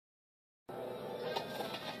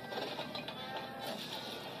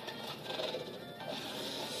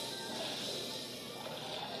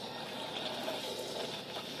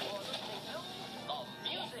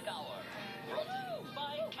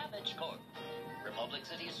Republic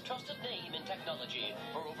City's trusted name in technology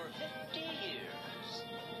for over 50 years.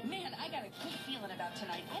 Man, I got a good feeling about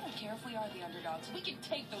tonight. I don't care if we are the underdogs. We can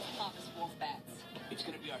take those pompous wolf bats. It's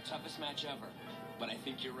going to be our toughest match ever. But I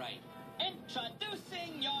think you're right.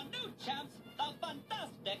 Introducing your new champs, the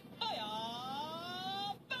fantastic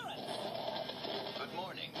Fire Ferrets! Good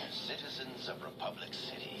morning, citizens of Republic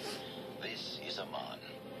City. This is Aman.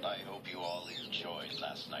 I hope you all enjoyed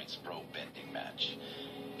last night's pro bending match,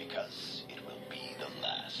 because it will be the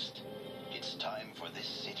last. It's time for this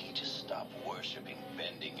city to stop worshipping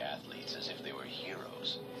bending athletes as if they were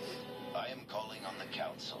heroes. I am calling on the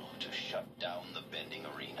council to shut down the bending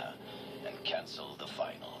arena and cancel the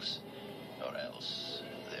finals, or else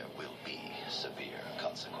there will be severe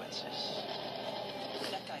consequences.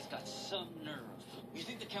 That guy's got some nerve. You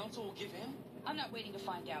think the council will give in? I'm not waiting to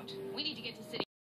find out. We need to get to city.